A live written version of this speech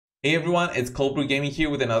Hey everyone, it's Brew Gaming here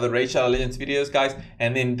with another Raid Shadow Legends videos, guys.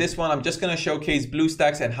 And in this one, I'm just gonna showcase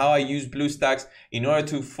Bluestacks and how I use Bluestacks in order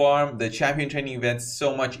to farm the champion training events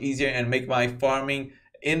so much easier and make my farming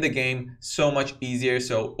in the game so much easier.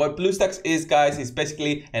 So what Bluestacks is, guys, is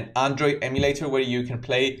basically an Android emulator where you can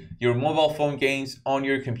play your mobile phone games on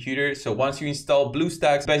your computer. So once you install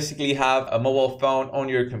Bluestacks, basically have a mobile phone on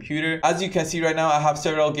your computer. As you can see right now, I have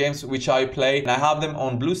several games which I play and I have them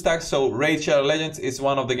on Bluestacks. So Raid Shadow Legends is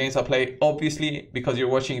one of the games I play, obviously, because you're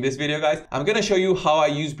watching this video, guys. I'm gonna show you how I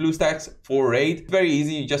use Bluestacks for Raid. It's very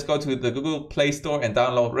easy. You just go to the Google Play Store and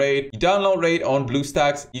download Raid. You download Raid on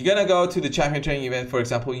Bluestacks. You're gonna go to the champion training event, for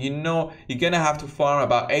example. You know you're gonna have to farm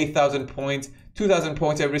about 8,000 points, 2,000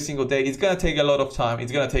 points every single day. It's gonna take a lot of time.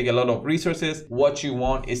 It's gonna take a lot of resources. What you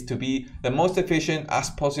want is to be the most efficient as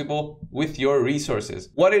possible with your resources.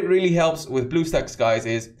 What it really helps with Bluestacks, guys,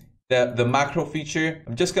 is the macro feature.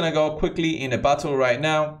 I'm just gonna go quickly in a battle right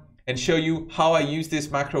now and show you how I use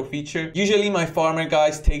this macro feature. Usually my farmer,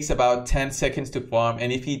 guys, takes about 10 seconds to farm,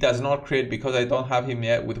 and if he does not crit, because I don't have him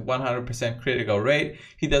yet with 100% critical rate,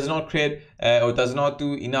 he does not crit or does not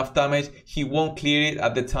do enough damage, he won't clear it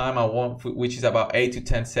at the time I want, which is about 8 to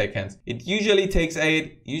 10 seconds. It usually takes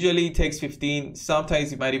 8, usually takes 15,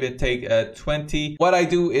 sometimes it might even take 20. What I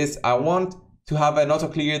do is I want to have an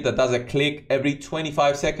autoclicker that does a click every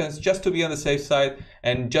 25 seconds just to be on the safe side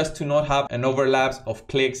and just to not have an overlaps of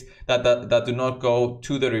clicks that do not go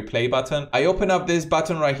to the replay button. I open up this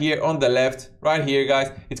button right here on the left, right here,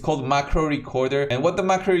 guys. It's called Macro Recorder, and what the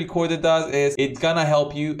Macro Recorder does is it's gonna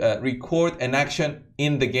help you record an action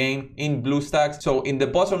in the game in Bluestacks. So in the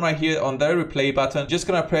bottom right here on the replay button, just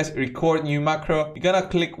gonna press record new macro. You're gonna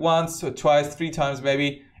click once or twice, 3 times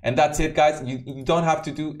maybe, and that's it, guys. You don't have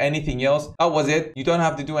to do anything else. That was it. You don't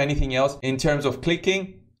have to do anything else in terms of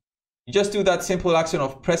clicking. You just do that simple action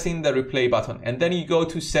of pressing the replay button, and then you go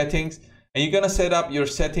to settings and you're gonna set up your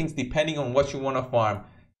settings depending on what you want to farm.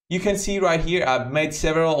 You can see right here I've made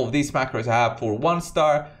several of these macros. I have for 1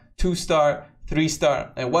 star, 2 star, 3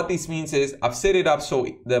 star, and what this means is I've set it up so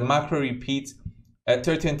the macro repeats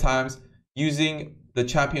 13 times using the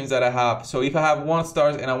champions that I have. So if I have 1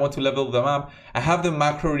 stars and I want to level them up, I have the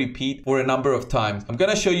macro repeat for a number of times. I'm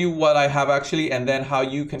gonna show you what I have actually, and then how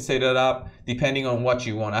you can set it up depending on what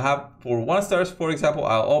you want. I have for 1 stars, for example,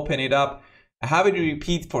 I'll open it up. I have it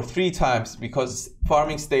repeat for 3 times because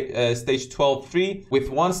farming stage 12 free. With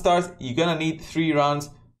 1 stars, you're gonna need 3 rounds.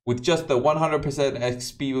 With just the 100%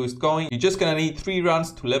 XP boost going, you're just gonna need 3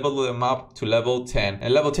 rounds to level them up to level 10.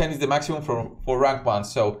 And level 10 is the maximum for rank 1.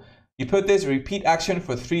 So you put this repeat action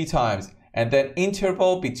for 3 times and then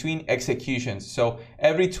interval between executions. So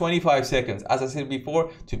every 25 seconds, as I said before,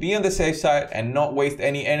 to be on the safe side and not waste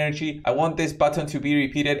any energy, I want this button to be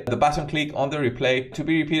repeated, the button click on the replay, to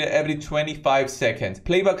be repeated every 25 seconds.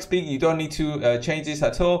 Playback speed, you don't need to change this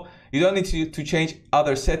at all. You don't need to change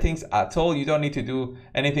other settings at all. You don't need to do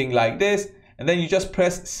anything like this. And then you just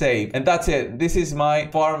press save, and that's it. This is my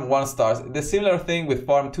farm 1 stars. The similar thing with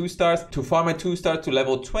farm 2 stars. To farm a 2 star to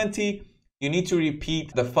level 20, you need to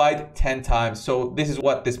repeat the fight 10 times. So this is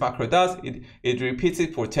what this macro does. It repeats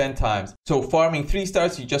it for 10 times. So farming 3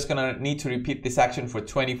 stars, you're just gonna need to repeat this action for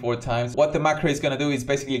 24 times. What the macro is gonna do is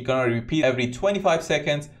basically gonna repeat every 25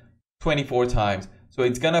 seconds, 24 times. So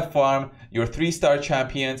it's gonna farm your 3-star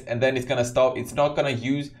champions and then it's gonna stop. It's not gonna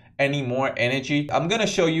use any more energy. I'm gonna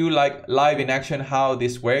show you like live in action how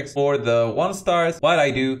this works. For the 1 stars, what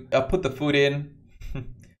I do, I put the food in,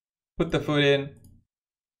 put the food in.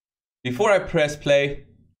 Before I press play,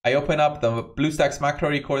 I open up the Bluestacks macro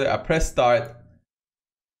recorder, I press start,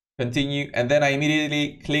 continue, and then I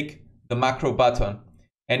immediately click the macro button.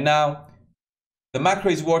 And now the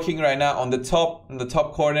macro is working right now on the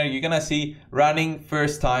top corner. You're gonna see running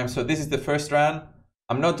first time. So this is the first run.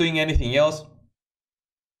 I'm not doing anything else.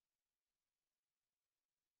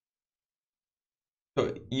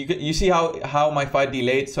 So you see how my fight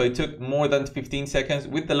delayed. So it took more than 15 seconds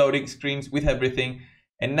with the loading screens, with everything.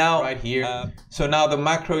 And now right here, so now the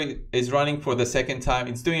macro is running for the 2nd time.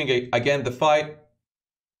 It's doing again the fight.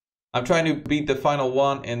 I'm trying to beat the final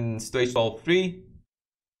one in stage 12-3.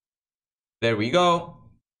 There we go.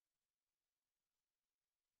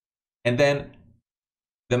 And then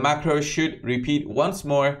the macro should repeat once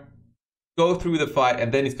more, go through the fight,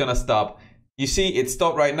 and then it's gonna stop. You see it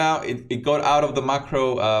stopped right now. It got out of the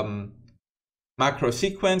macro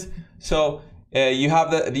sequence. So you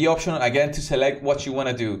have the option again to select what you want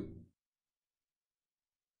to do.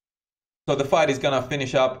 So the fight is gonna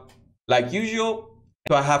finish up like usual.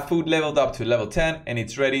 So I have food leveled up to level 10 and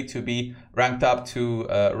it's ready to be ranked up to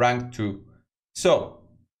rank 2. So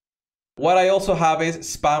what I also have is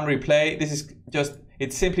spam replay. This is just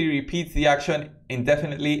it simply repeats the action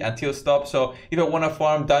indefinitely until stop. So if I want to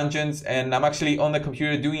farm dungeons and I'm actually on the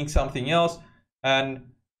computer doing something else, and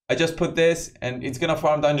I just put this and it's gonna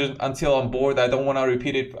farm dungeons until I'm bored. I don't want to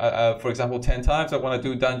repeat it, for example, 10 times. I want to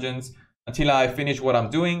do dungeons until I finish what I'm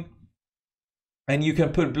doing. And you can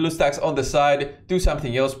put Bluestacks on the side, do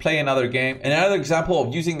something else, play another game. And another example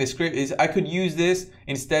of using the script is I could use this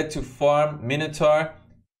instead to farm Minotaur.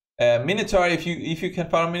 Minotaur, if you can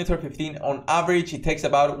farm Minotaur 15, on average it takes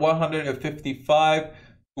about 155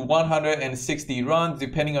 to 160 runs,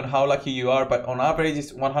 depending on how lucky you are, but on average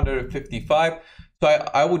it's 155. So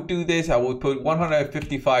I would do this. I would put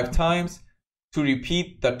 155 times to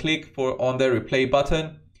repeat the click on the replay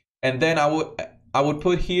button, and then I would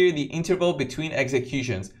put here the interval between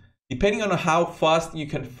executions. Depending on how fast you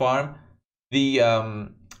can farm the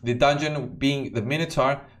dungeon, being the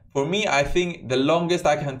Minotaur. For me, I think the longest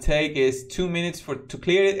I can take is 2 minutes to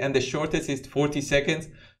clear it, and the shortest is 40 seconds.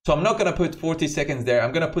 So I'm not gonna put 40 seconds there.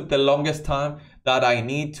 I'm gonna put the longest time that I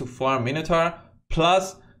need to farm Minotaur,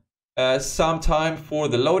 plus some time for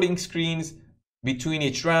the loading screens between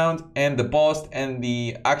each round and the boss and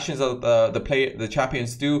the actions that the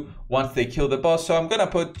champions do once they kill the boss. So I'm gonna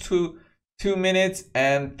put 2 minutes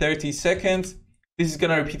and 30 seconds. This is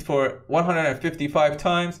gonna repeat for 155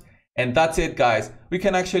 times, and that's it, guys. We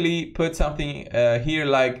can actually put something here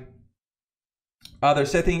like other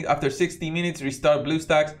settings. After 60 minutes, restart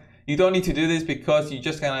Bluestacks. You don't need to do this because you're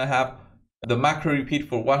just gonna have the macro repeat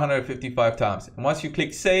for 155 times. And once you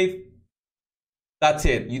click save, that's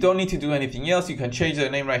it. You don't need to do anything else. You can change the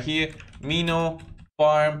name right here, Mino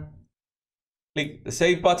Farm. Click the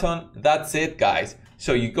save button. That's it, guys.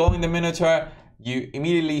 So you go in the Minotaur, you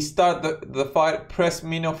immediately start the fight, press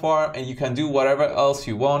Mino Farm, and you can do whatever else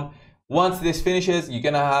you want. Once this finishes, you're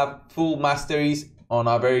gonna have full masteries on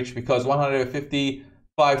average, because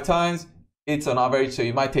 155 times, it's on average. So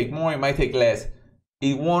you might take more, it might take less.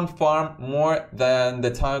 It won't farm more than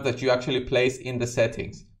the time that you actually place in the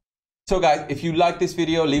settings. So guys, if you like this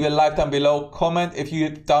video, leave a like down below, comment if you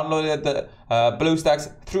downloaded the Bluestacks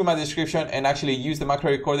through my description and actually use the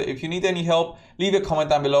macro recorder. If you need any help, leave a comment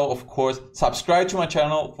down below. Of course, subscribe to my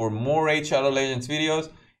channel for more Raid Shadow Legends videos.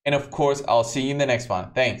 And of course, I'll see you in the next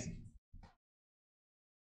one. Thanks.